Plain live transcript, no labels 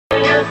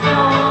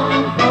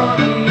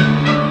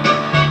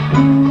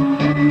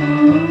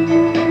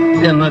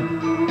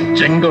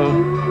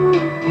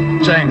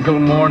twinkle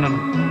morning,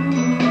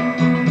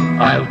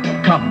 I'll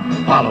come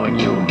following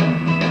you.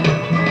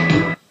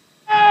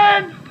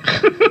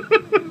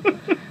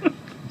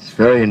 It's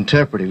very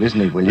interpretive, isn't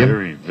it, William?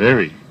 Very,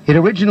 very. It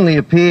originally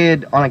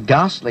appeared on a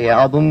ghastly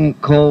album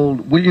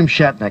called William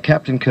Shatner,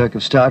 Captain Kirk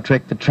of Star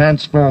Trek, The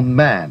Transformed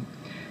Man,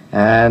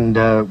 and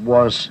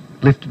was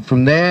lifted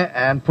from there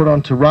and put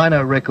onto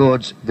Rhino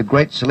Records' The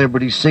Great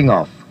Celebrity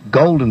Sing-Off,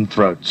 Golden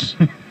Throats,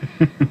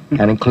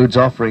 and includes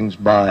offerings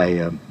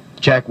by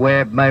Jack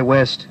Webb, Mae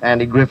West,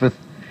 Andy Griffith,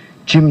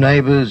 Jim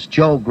Nabors,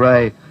 Joel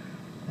Grey,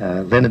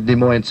 Leonard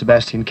Nimoy and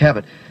Sebastian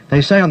Cabot.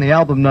 They say on the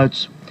album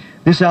notes,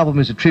 this album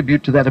is a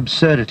tribute to that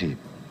absurdity.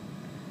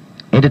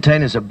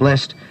 Entertainers are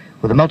blessed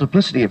with a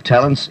multiplicity of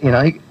talents in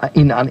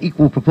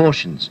unequal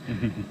proportions.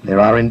 There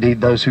are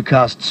indeed those who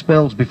cast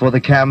spells before the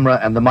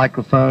camera and the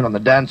microphone, on the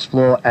dance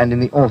floor and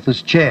in the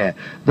author's chair.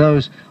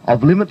 Those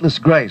of limitless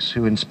grace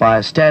who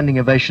inspire standing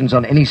ovations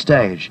on any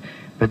stage.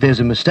 But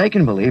there's a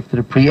mistaken belief that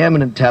a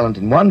preeminent talent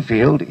in one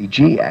field,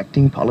 e.g.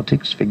 acting,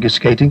 politics, figure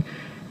skating,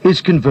 is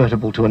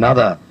convertible to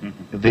another,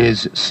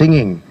 viz.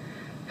 Singing.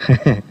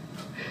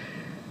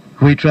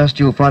 We trust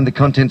you'll find the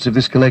contents of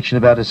this collection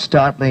about as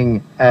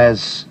startling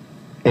as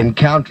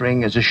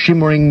encountering as a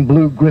shimmering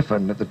blue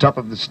griffin at the top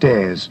of the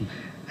stairs,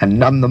 and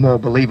none the more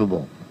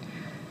believable.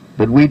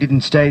 But we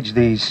didn't stage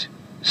these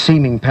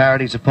seeming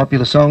parodies of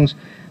popular songs.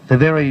 The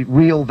very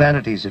real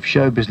vanities of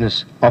show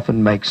business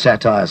often make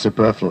satire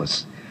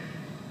superfluous.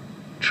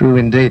 True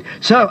indeed.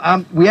 So,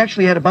 we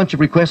actually had a bunch of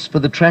requests for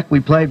the track we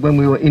played when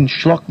we were in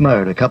schlock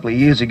mode a couple of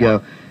years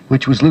ago,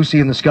 which was Lucy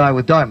in the Sky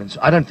with Diamonds.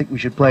 I don't think we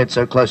should play it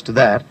so close to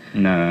that.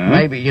 No.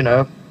 Maybe, you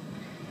know,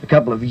 a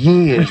couple of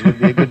years would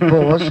be a good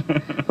pause,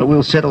 but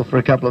we'll settle for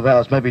a couple of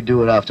hours, maybe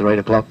do it after 8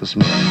 o'clock this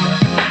morning.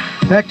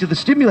 Back to the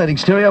stimulating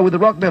stereo with the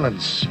Rock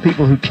Melons,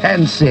 people who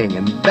can sing,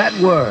 and that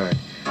word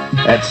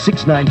at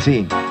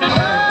 6:19.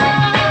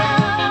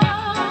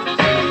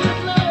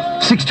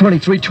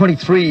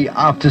 6:23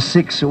 after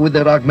 6 with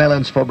the Rock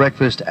Melons for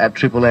breakfast at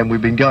Triple M.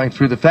 We've been going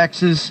through the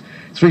faxes.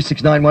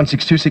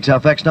 3691626, our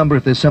fax number,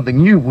 if there's something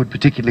you would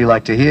particularly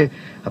like to hear.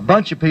 A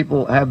bunch of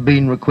people have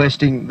been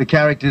requesting the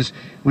characters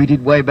we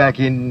did way back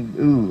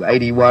in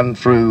 81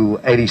 through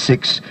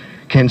 86.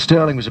 Ken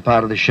Sterling was a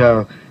part of the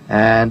show,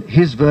 and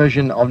his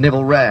version of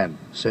Neville Wran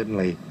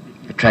certainly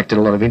attracted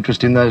a lot of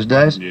interest in those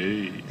days.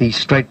 Yay. The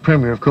straight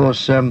premier, of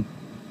course,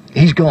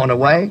 he's gone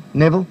away,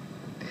 Neville,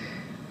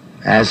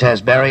 as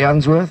has Barry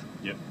Unsworth.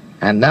 Yep.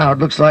 And now it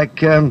looks like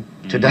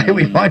today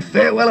we might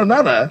farewell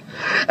another.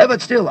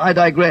 But still, I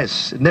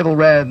digress. Neville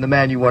Wran, the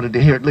man you wanted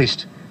to hear, at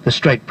least the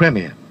straight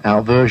premier,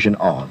 our version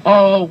of.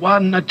 Oh,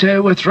 1 or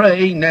 2 or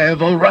 3,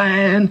 Neville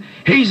Wran,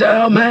 he's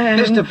our man.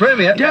 Mr.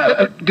 Premier,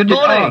 good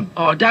morning.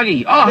 Oh,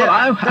 Dougie. Oh,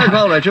 Yeah, hello. very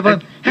well,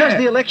 Richard. How's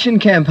the election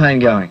campaign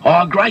going?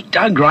 Oh, great,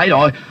 Doug, great.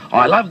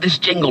 I love this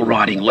jingle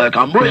writing, Lurk.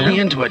 I'm really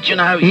into it, you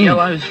know.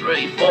 Yellow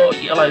 3, 4,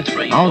 yellow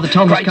 3, 4. Oh, the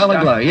Thomas Great Colour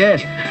stuff. Glow,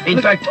 yes. In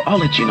fact, I'll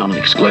let you in on an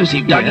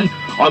exclusive, Dougie.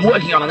 Yeah. I'm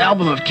working on an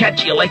album of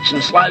catchy election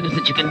slogans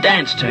that you can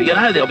dance to. You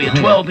know, there'll be a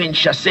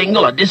 12-inch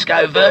single, a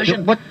disco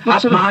version, What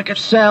sort upmarket. of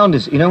sound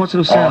is it? You know, what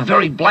sort of Oh, sound?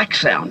 very black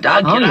sound,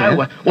 Doug, Oh, you know.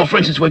 yeah. Well, for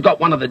instance, we've got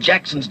one of the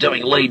Jacksons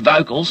doing lead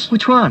vocals.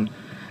 Which one?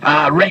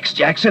 Rex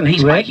Jackson,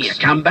 he's Rex? making a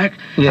comeback,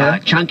 Yeah.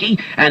 Chunky,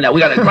 and we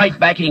got a great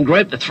backing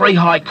group, the 3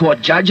 High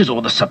Court judges,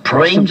 or the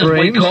Supremes, as we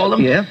Supremes, call them.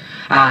 yeah.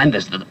 And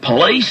there's the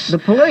police. The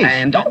police?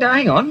 And, No,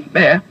 hang on.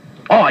 yeah.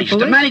 Oh, I used to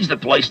police? manage the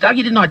police, Dougie,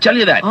 didn't I tell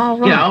you that? Oh,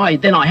 right. You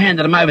know, then I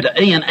handed them over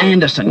to Ian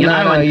Anderson, you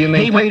know. No, and you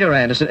mean he went- Peter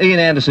Anderson. Ian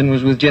Anderson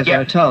was with Jethro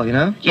Yeah. Tull, you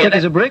know? Yeah, Quick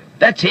as a brick?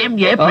 That's him,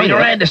 yeah, Oh, Peter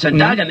yeah. Anderson,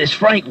 Doug, and there's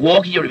Frank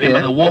Walker, you remember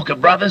Yeah. the Walker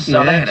brothers?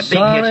 So they had a big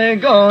Sun hit.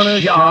 ain't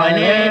gonna Shine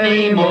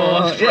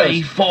anymore, 3,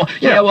 Yes. 4.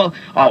 Yeah. Yeah, well,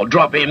 I'll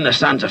drop him the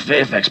Sons of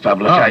Fairfax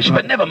publication. Oh,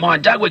 right. But never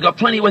mind, Doug, we've got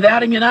plenty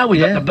without him, you know.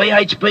 We've Yeah. got the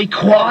BHP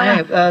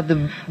Choir.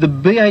 The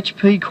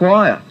BHP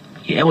Choir.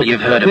 Yeah, well,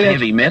 you've heard of Yeah.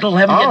 heavy metal,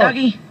 haven't you,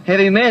 Dougie?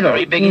 Heavy metal.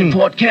 Very big in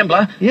Port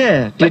Kembla.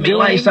 Yeah. Let me you do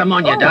lay any- some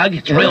on you, Oh, Doug.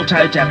 It's yeah. real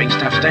toe-tapping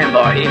stuff. Stand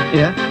by here.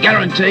 Yeah.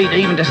 Guaranteed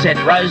even to set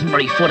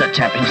Rosemary Footer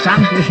tapping,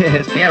 son.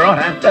 Yes. Yeah,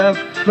 right, huh?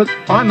 Look,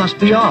 I must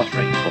be off.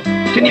 3, 4.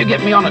 Can you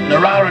get me on at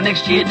Narara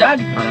next year, Doug?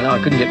 I don't know, I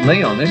couldn't get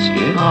me on this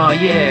year. Oh,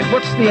 yeah.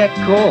 What's the act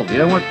called? You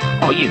know what?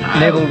 Oh, you know.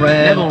 Neville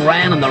Wran. Neville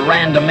Wran and the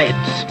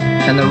Randomettes.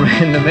 And the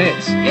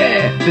Randomettes.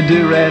 Yeah. The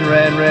do-ran,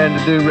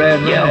 the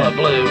do-ran, Yellow,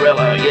 blue,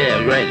 yellow,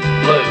 yeah, red,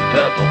 blue,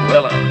 purple,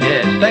 yellow,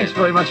 yes. Thanks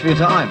very much for your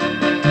time.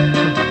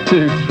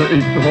 2,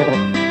 3,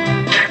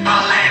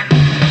 4.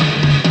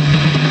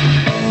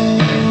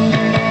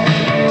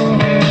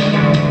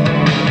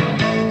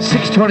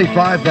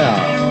 6:25 now.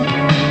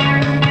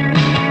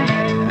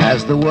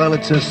 As the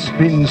Wurlitzer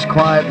spins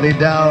quietly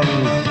down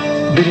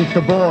beneath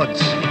the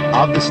boards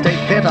of the State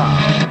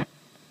Theatre.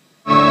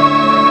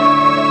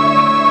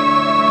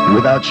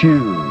 Without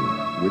you.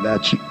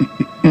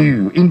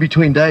 In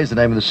Between Days, the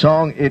name of the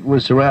song. It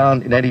was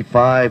around in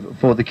 85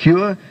 for The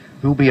Cure,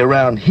 who'll be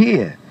around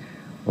here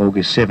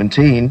August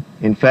 17.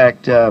 In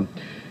fact,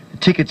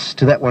 tickets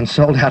to that one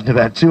sold out in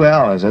about 2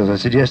 hours, as I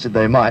suggested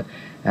they might,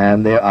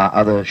 and there are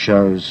other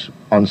shows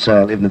on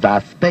sale in the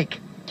Darth Beak.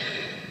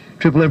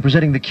 Triple M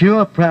presenting The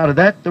Cure, proud of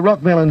that. The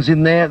Rockmelons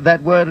in there,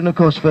 that word, and of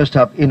course first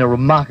up in a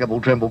remarkable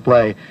treble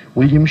play,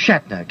 William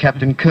Shatner,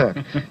 Captain Kirk,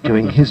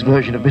 doing his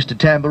version of Mr.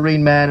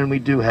 Tambourine Man, and we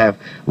do have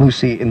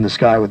Lucy in the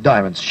Sky with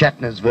Diamonds,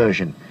 Shatner's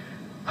version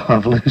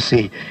of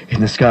Lucy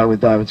in the Sky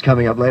with Diamonds,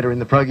 coming up later in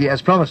the programme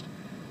as promised.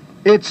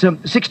 It's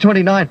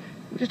 6:29.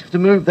 We just have to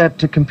move that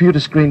computer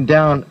screen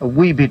down a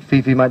wee bit,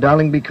 Fifi, my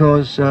darling,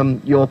 because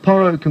your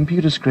Poro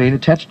computer screen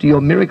attached to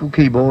your Miracle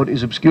keyboard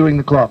is obscuring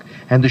the clock,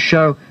 and the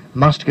show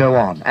must go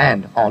on,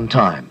 and on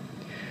time.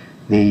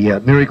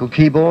 The Miracle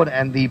keyboard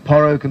and the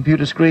Poro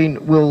computer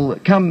screen will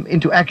come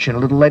into action a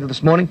little later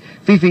this morning.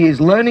 Fifi is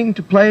learning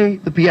to play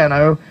the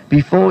piano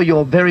before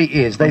your very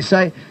ears. They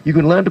say you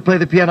can learn to play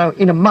the piano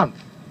in a month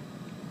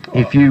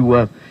if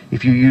you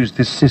use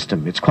this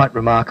system. It's quite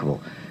remarkable.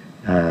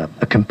 A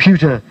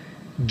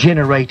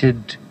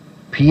computer-generated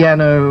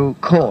piano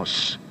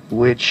course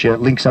which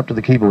links up to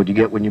the keyboard you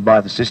get when you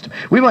buy the system.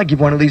 We might give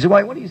one of these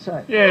away. What do you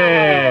say?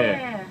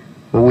 Yeah.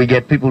 Will we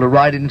get people to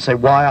write in and say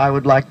why I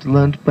would like to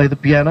learn to play the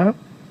piano?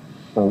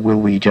 Or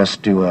will we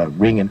just do a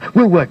ring and...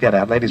 We'll work that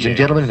out, ladies and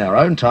gentlemen, in our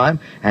own time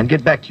and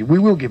get back to you. We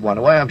will give one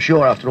away. I'm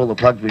sure after all the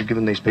plugs we've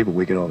given these people,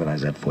 we can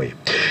organise that for you.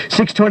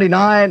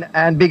 6:29,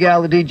 and Big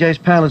Al, the DJ's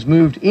pal, has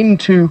moved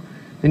into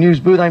the news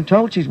booth. I'm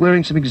told she's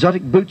wearing some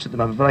exotic boots at the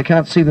moment, but I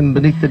can't see them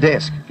beneath the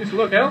desk. Just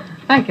look, Al.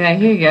 Okay,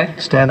 here you go.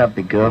 Stand up,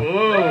 big girl.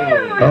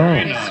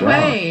 Whoa.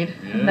 Suede.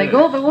 They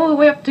go all the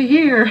way up to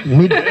here.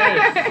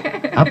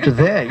 Up to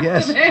there,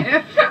 yes.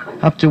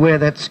 Up to where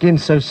that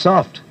skin's so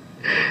soft.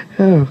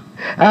 Oh.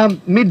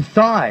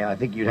 Mid-thigh, I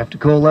think you'd have to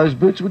call those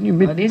boots, wouldn't you?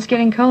 Well, it is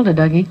getting colder,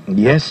 Dougie.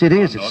 Yes, it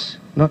is. It's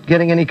not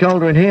getting any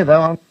colder in here,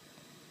 though.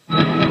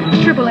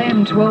 Triple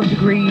M, 12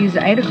 degrees,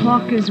 8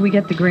 o'clock as we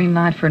get the green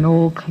light for an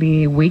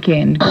all-clear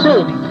weekend.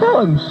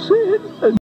 I'm sick.